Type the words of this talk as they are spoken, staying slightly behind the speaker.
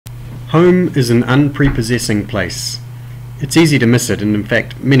Home is an unprepossessing place. It's easy to miss it, and in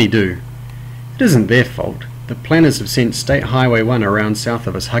fact many do. It isn't their fault. The planners have sent State Highway 1 around south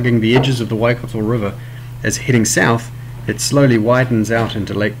of us, hugging the edges of the Waikato River, as heading south it slowly widens out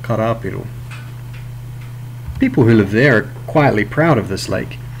into Lake Karapiro. People who live there are quietly proud of this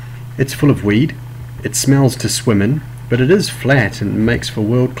lake. It's full of weed, it smells to swim in, but it is flat and makes for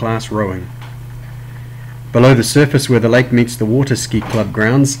world-class rowing. Below the surface, where the lake meets the water ski club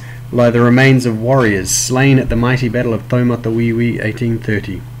grounds, lie the remains of warriors slain at the mighty Battle of Taumatawiwi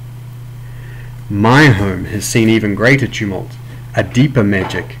 1830. My home has seen even greater tumult, a deeper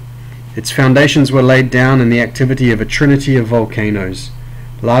magic. Its foundations were laid down in the activity of a trinity of volcanoes.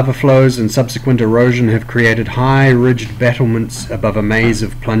 Lava flows and subsequent erosion have created high, ridged battlements above a maze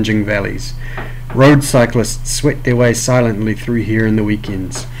of plunging valleys. Road cyclists sweat their way silently through here in the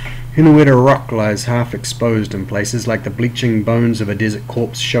weekends. Hinuera rock lies half exposed in places, like the bleaching bones of a desert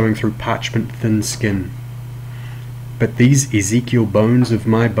corpse showing through parchment-thin skin. But these Ezekiel bones of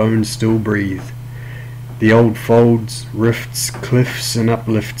my bones still breathe. The old folds, rifts, cliffs, and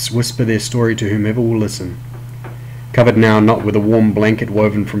uplifts whisper their story to whomever will listen. Covered now not with a warm blanket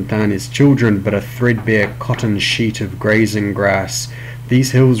woven from Tane's children, but a threadbare cotton sheet of grazing grass,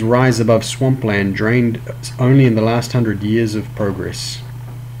 these hills rise above swampland drained only in the last 100 years of progress.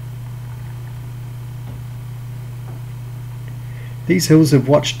 These hills have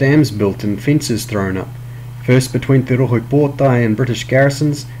watched dams built and fences thrown up, first between Te Rohoi and British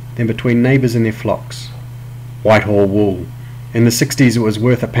garrisons, then between neighbours and their flocks. Whitehall wool. In the 60s it was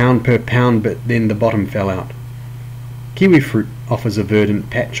worth £1 per pound, but then the bottom fell out. Kiwi fruit offers a verdant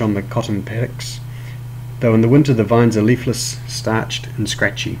patch on the cotton paddocks, though in the winter the vines are leafless, starched and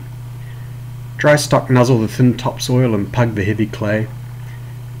scratchy. Dry stock nuzzle the thin topsoil and pug the heavy clay.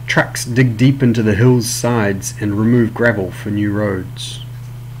 Trucks dig deep into the hill's sides and remove gravel for new roads.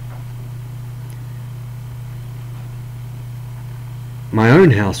 My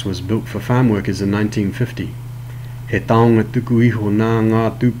own house was built for farm workers in 1950. He taonga tuku iho nā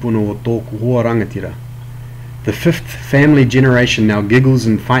ngā tūpono o tōku hoa rangatira. The fifth family generation now giggles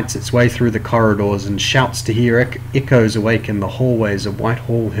and fights its way through the corridors and shouts to hear echoes awake in the hallways of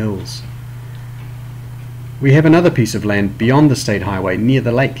Whitehall Hills. We have another piece of land beyond the state highway, near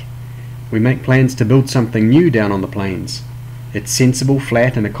the lake. We make plans to build something new down on the plains. It's sensible,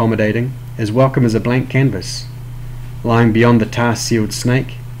 flat and accommodating, as welcome as a blank canvas. Lying beyond the tar-sealed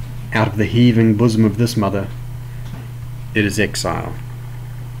snake, out of the heaving bosom of this mother, it is exile.